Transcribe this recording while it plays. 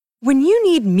When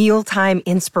you need mealtime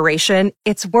inspiration,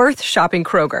 it's worth shopping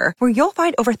Kroger, where you'll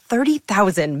find over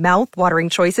 30,000 mouth-watering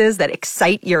choices that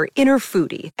excite your inner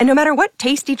foodie. And no matter what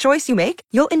tasty choice you make,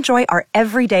 you'll enjoy our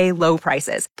everyday low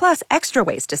prices, plus extra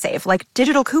ways to save, like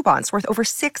digital coupons worth over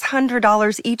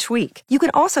 $600 each week. You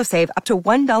can also save up to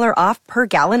 $1 off per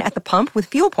gallon at the pump with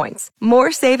fuel points.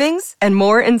 More savings and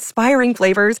more inspiring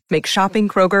flavors make shopping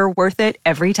Kroger worth it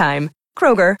every time.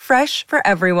 Kroger, fresh for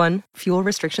everyone. Fuel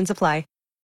restrictions apply.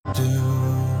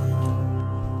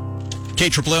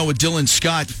 KLL with Dylan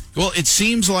Scott. Well, it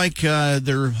seems like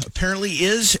there apparently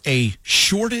is a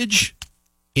shortage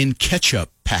in ketchup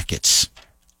packets.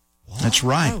 Wow. That's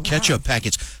right, ketchup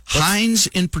packets. Heinz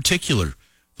in particular,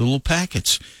 the little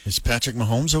packets. Is Patrick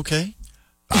Mahomes okay?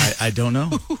 I don't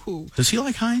know. Does he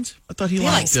like Heinz? I thought he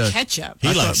liked ketchup.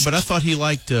 But I thought he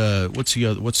liked what's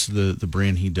the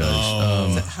brand he does?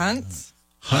 Is it Hunt's?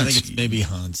 I think it's maybe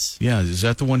Hunt's. Yeah, is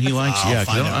that the one he likes? Yeah,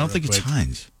 I don't think it's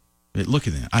Heinz. Look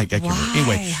at that. I can't remember.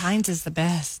 Anyway, Heinz is the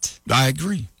best. I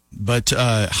agree. But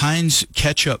Heinz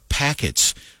ketchup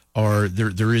packets are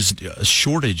there is a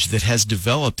shortage that has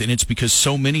developed, and it's because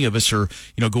so many of us are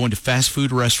going to fast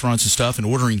food restaurants and stuff and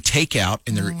ordering takeout,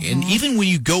 and and even when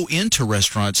you go into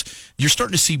restaurants, you're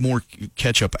starting to see more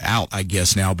ketchup out, I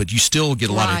guess now, but you still get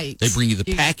a lot of. They bring you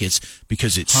the packets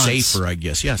because it's safer, I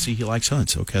guess. Yeah, see, he likes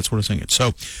Hunt's. Okay, that's what I'm saying.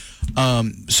 So,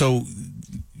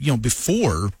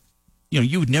 before,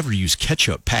 you would never use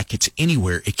ketchup packets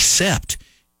anywhere except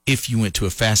if you went to a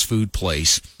fast food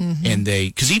place and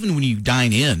because even when you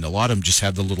dine in, a lot of them just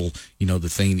have the little, the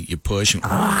thing that you push and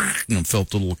fill up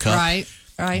the little cup.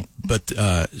 Right. But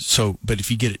but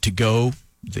if you get it to go,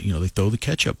 they throw the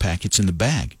ketchup packets in the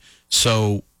bag.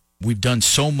 So we've done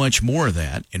so much more of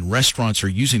that, and restaurants are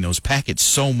using those packets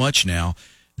so much now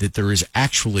that there is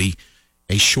actually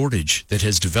a shortage that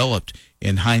has developed,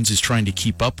 and Heinz is trying to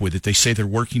keep up with it. They say they're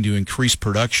working to increase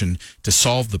production to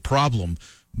solve the problem.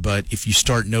 But if you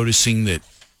start noticing that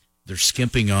they're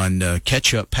skimping on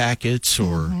ketchup packets,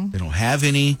 or they don't have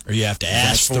any, or you have to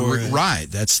ask for it, right?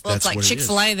 That's it's like what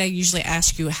Chick-fil-A. They usually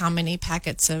ask you how many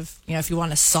packets of, if you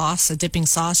want a dipping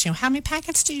sauce, how many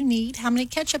packets do you need? How many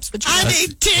ketchups would you? I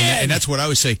need 10. And that's what I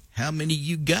would say. How many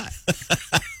you got?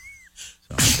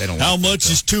 They don't. How much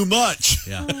is too much?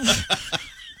 Yeah.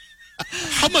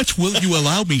 How much will you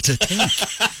allow me to take?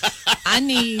 I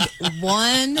need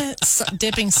one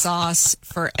dipping sauce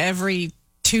for every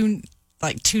two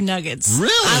nuggets.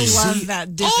 Really? I love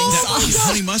that dipping sauce.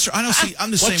 Honey mustard. I don't see.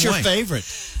 I'm the same way. What's your favorite?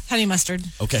 Honey mustard.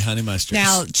 Okay, honey mustard.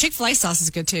 Now Chick-fil-A sauce is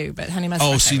good too, but honey mustard.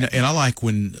 Oh, see, and I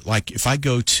like if I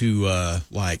go to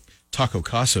Taco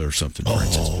Casa or something, for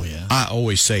instance, yeah. I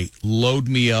always say, load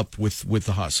me up with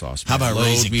the hot sauce. How about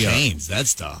Raising Cane's? That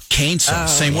stuff. Cane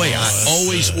sauce, same way. I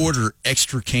always order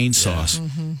extra cane sauce.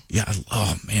 Yeah,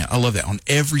 I love that on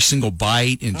every single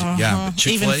bite. And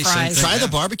Chick-fil-A, even fries. Try the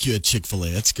barbecue at Chick-fil-A.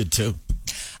 That's good too.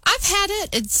 I've had it.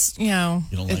 It's you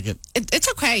don't like it?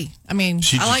 It's okay. I mean,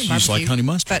 I like barbecue. You just like honey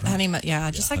mustard, but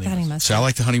I just like the honey mustard. So I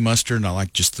like the honey mustard, and I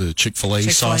like just the Chick-fil-A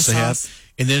sauce they have.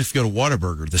 And then if you go to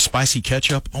Whataburger, the spicy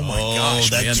ketchup. Oh my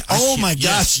gosh, man! My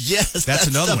gosh, yes. That's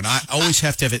another one. I always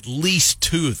have to have at least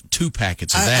two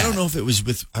packets of that. I don't know if it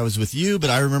was I was with you, but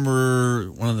I remember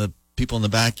one of the people in the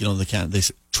back, they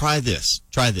said, try this,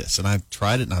 and I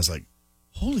tried it, and I was like,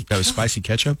 holy cow. That was spicy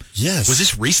ketchup? Yes. Was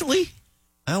this recently?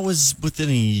 I was within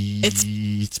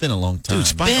it's been a long time.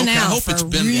 Dude, I hope it's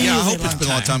been a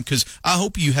long time, because I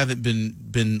hope you haven't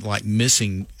been like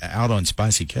missing out on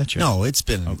spicy ketchup. No, it's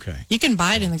been okay. You can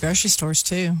buy it in the grocery stores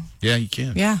too. Yeah, you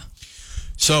can. Yeah.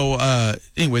 So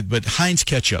anyway, but Heinz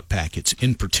ketchup packets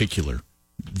in particular,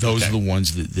 those are the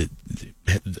ones that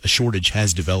a shortage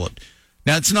has developed.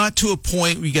 Now, it's not to a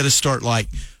point where you got to start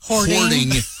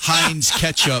hoarding Heinz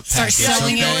ketchup packets. Start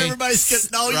selling it. Everybody's getting,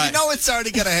 it's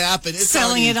already going to happen. It's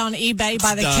selling it on eBay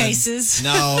by the cases.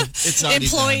 No, it's already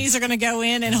Employees are going to go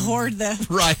in and hoard the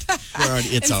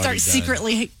and start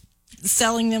secretly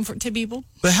selling them to people.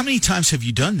 But how many times have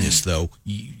you done this, though?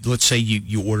 Let's say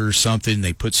you order something,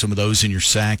 they put some of those in your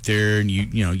sack there, and you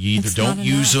either don't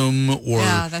use them, or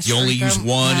you only use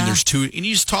one, and there's two, and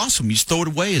you just toss them. You just throw it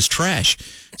away as trash.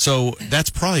 So that's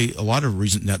probably a lot of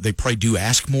reason that they probably do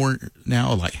ask more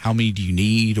now, like how many do you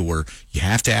need, or you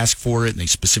have to ask for it, and they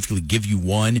specifically give you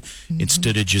one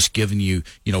instead of just giving you,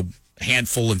 a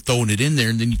handful and throwing it in there,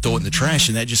 and then you throw it in the trash,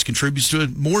 and that just contributes to a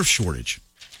more shortage.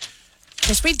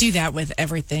 Because we do that with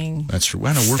everything. That's true.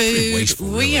 I know we're pretty wasteful.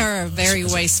 We are a very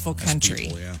wasteful country.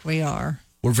 People, yeah. We are.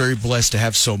 We're very blessed to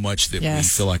have so much that we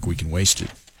feel like we can waste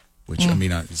it. Which, I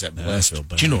mean, is that blessed?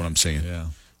 But you know what I'm saying?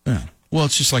 Yeah. Well,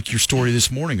 it's just like your story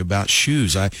this morning about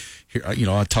shoes. I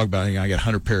talk about I got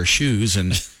 100 pair of shoes,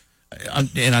 and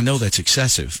and I know that's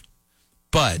excessive,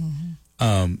 but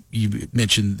you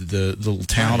mentioned the little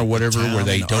town or whatever where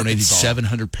they donated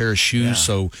 700 pair of shoes,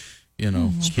 so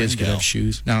kids could have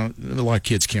shoes. Now, a lot of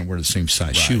kids can't wear the same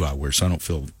size shoe I wear, so I don't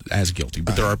feel as guilty.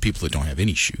 But there are people that don't have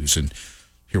any shoes, and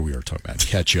here we are talking about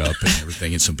ketchup and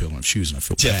everything, and some people don't have shoes, and I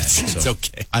feel bad. It's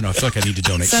okay. I know. I feel like I need to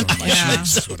donate some of my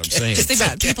shoes. That's what I'm saying. Just think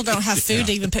about it. People don't have food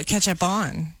to even put ketchup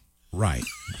on. Right.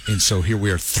 And so here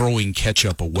we are throwing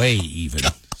ketchup away even.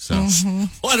 So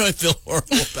why do I feel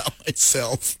horrible about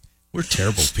myself? We're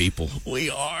terrible people. We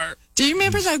are. Do you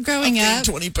remember though growing up?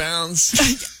 20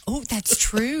 pounds. Oh, that's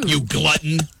true. You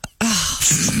glutton. Do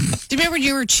you remember when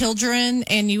you were children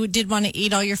and you did want to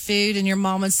eat all your food and your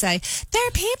mom would say, there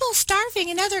are people starving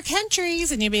in other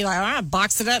countries, and you'd be like, all right,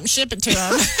 box it up and ship it to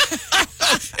them.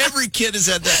 Every kid has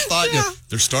had that thought. Yeah.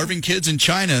 They're starving kids in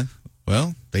China.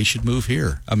 Well, they should move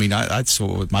here. I mean,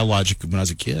 so my logic when I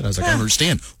was a kid, I was like, I don't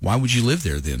understand. Why would you live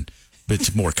there then? But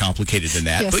it's more complicated than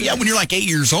that. Yes, but when you're like 8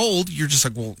 years old, you're just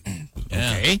like, well,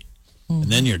 okay. And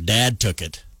then your dad took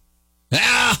it.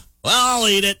 Well, I'll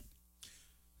eat it.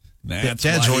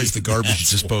 Dad's always the garbage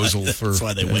disposal for. That's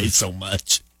why they weigh so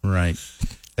much. Right.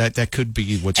 That could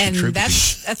be what's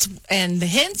contributing. And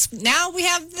hence now we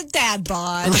have the dad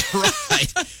bod.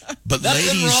 Right. But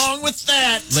nothing wrong with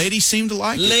that. Ladies seem to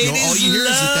like it. All you hear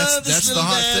is that's the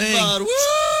hot thing.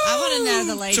 I want to know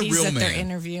the ladies that they're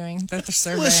interviewing, that they're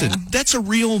surveying. Listen, that's a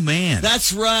real man.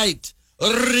 That's right.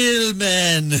 A real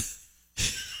man.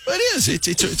 It is.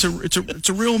 It's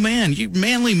a real man.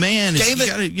 Manly man. You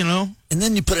gotta, And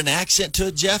then you put an accent to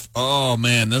it, Jeff. Oh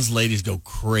man, those ladies go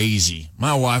crazy.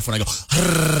 My wife, when I go,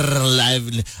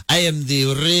 I am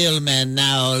the real man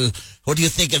now. What do you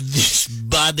think of this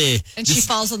body? And she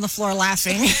falls on the floor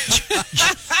laughing.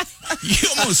 You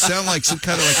almost sound like some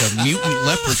kind of like a mutant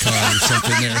leprechaun or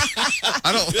something there.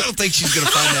 I don't think she's gonna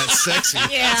find that sexy.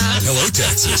 Yeah. Hello,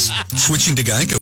 Texas. Switching to Geico.